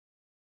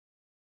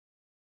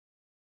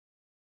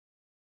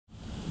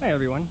Hi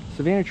everyone,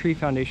 Savannah Tree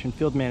Foundation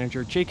Field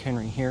Manager Jake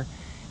Henry here,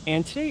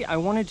 and today I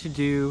wanted to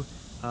do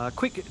a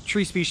quick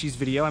tree species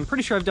video. I'm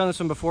pretty sure I've done this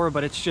one before,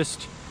 but it's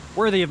just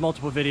worthy of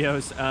multiple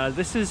videos.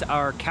 This is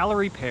our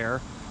Callery Pear,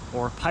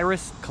 or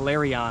Pyrus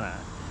calleryana.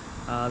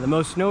 The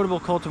most notable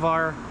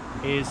cultivar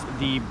is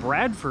the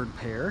Bradford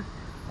pear,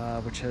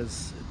 which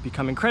has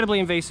become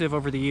incredibly invasive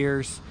over the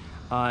years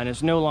and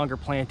is no longer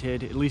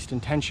planted, at least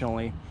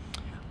intentionally.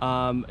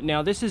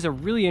 Now this is a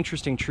really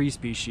interesting tree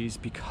species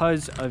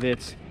because of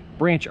its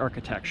branch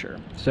architecture.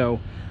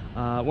 So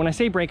when I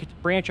say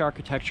branch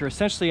architecture,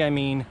 essentially I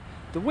mean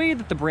the way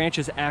that the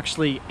branches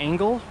actually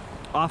angle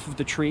off of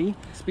the tree.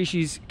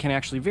 Species can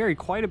actually vary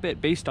quite a bit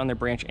based on their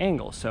branch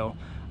angle. So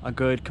a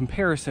good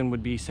comparison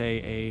would be,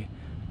 say,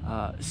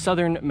 a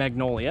southern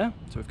magnolia.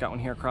 So we've got one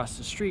here across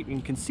the street, and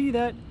you can see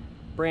that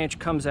branch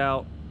comes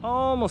out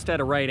almost at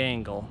a right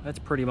angle. That's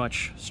pretty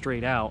much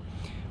straight out.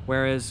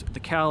 Whereas the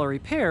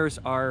Callery pears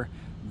are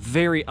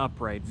very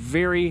upright,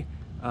 very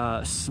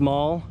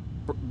small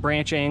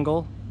branch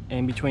angle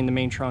in between the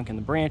main trunk and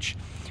the branch.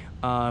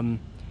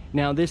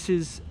 Now this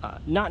is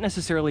not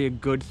necessarily a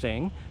good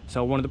thing.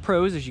 So one of the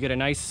pros is you get a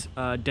nice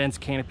dense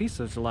canopy,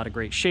 so there's a lot of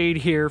great shade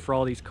here for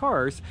all these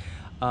cars.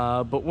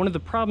 But one of the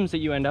problems that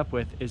you end up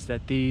with is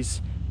that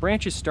these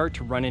branches start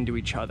to run into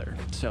each other.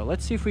 So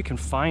let's see if we can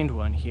find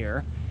one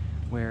here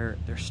where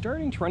they're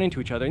starting to run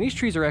into each other. And these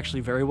trees are actually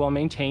very well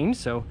maintained,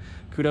 so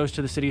kudos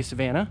to the city of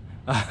Savannah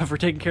for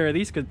taking care of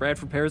these, because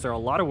Bradford pears are a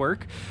lot of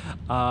work.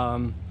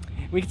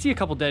 We can see a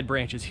couple dead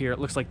branches here. It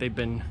looks like they've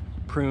been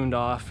pruned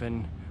off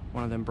and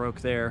one of them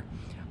broke there.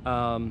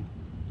 So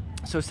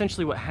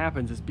essentially what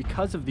happens is,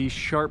 because of these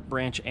sharp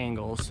branch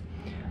angles,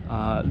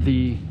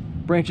 the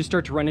branches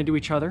start to run into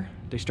each other,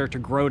 they start to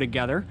grow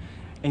together,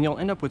 and you'll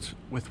end up with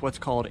what's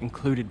called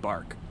included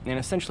bark. And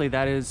essentially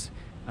that is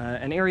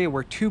an area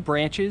where two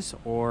branches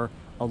or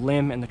a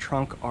limb and the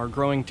trunk are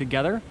growing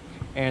together,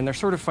 and they're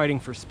sort of fighting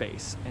for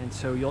space. And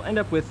so you'll end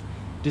up with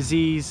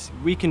disease,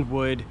 weakened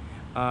wood,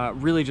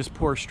 really just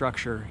poor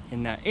structure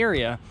in that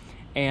area.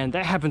 And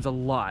that happens a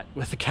lot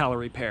with the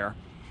Callery pear.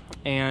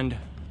 And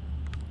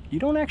you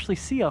don't actually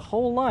see a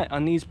whole lot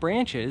on these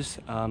branches.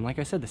 Like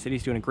I said, the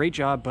city's doing a great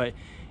job, but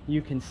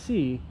you can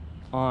see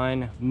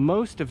on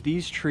most of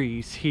these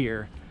trees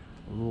here,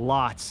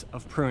 lots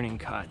of pruning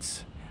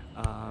cuts.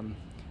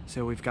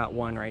 So we've got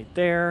one right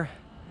there,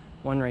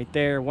 one right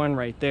there, one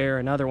right there,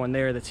 another one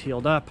there that's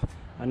healed up,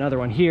 another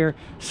one here.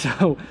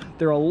 So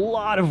they're a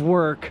lot of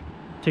work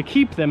to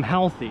keep them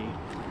healthy.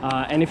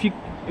 And if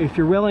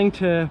you're willing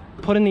to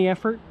put in the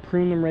effort,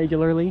 prune them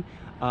regularly,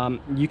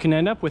 you can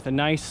end up with a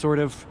nice sort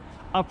of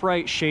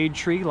upright shade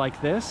tree like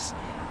this.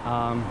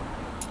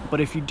 But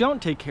if you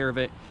don't take care of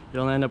it,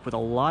 you'll end up with a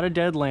lot of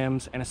dead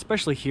limbs, and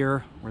especially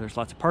here where there's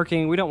lots of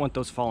parking, we don't want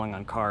those falling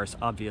on cars,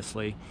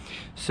 obviously.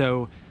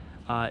 So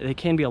they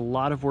can be a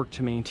lot of work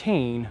to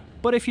maintain,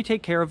 but if you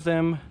take care of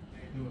them,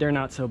 they're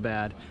not so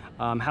bad.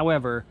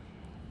 However,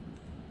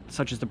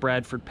 such as the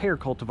Bradford pear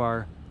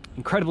cultivar,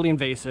 incredibly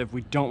invasive.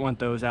 We don't want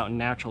those out in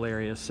natural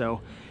areas.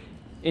 So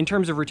in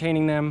terms of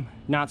retaining them,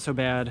 not so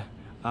bad,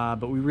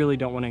 but we really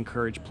don't want to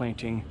encourage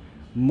planting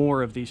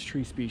more of these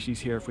tree species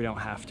here if we don't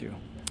have to.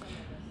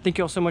 Thank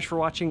you all so much for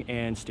watching,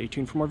 and stay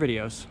tuned for more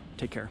videos.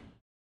 Take care.